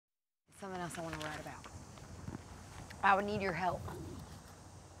something else I want to write about. I would need your help.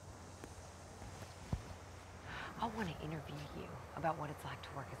 I want to interview you about what it's like to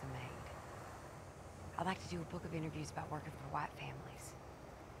work as a maid. I'd like to do a book of interviews about working for white families.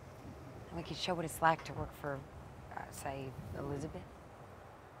 And we could show what it's like to work for, say, Elizabeth.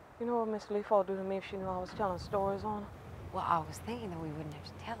 You know what Miss Leaf would do to me if she knew I was telling stories on her? Well, I was thinking that we wouldn't have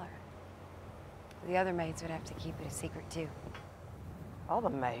to tell her. The other maids would have to keep it a secret, too. All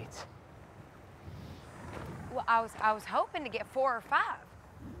the maids? Well, I was hoping to get 4 or 5.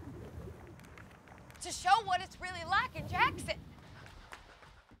 To show what it's really like in Jackson.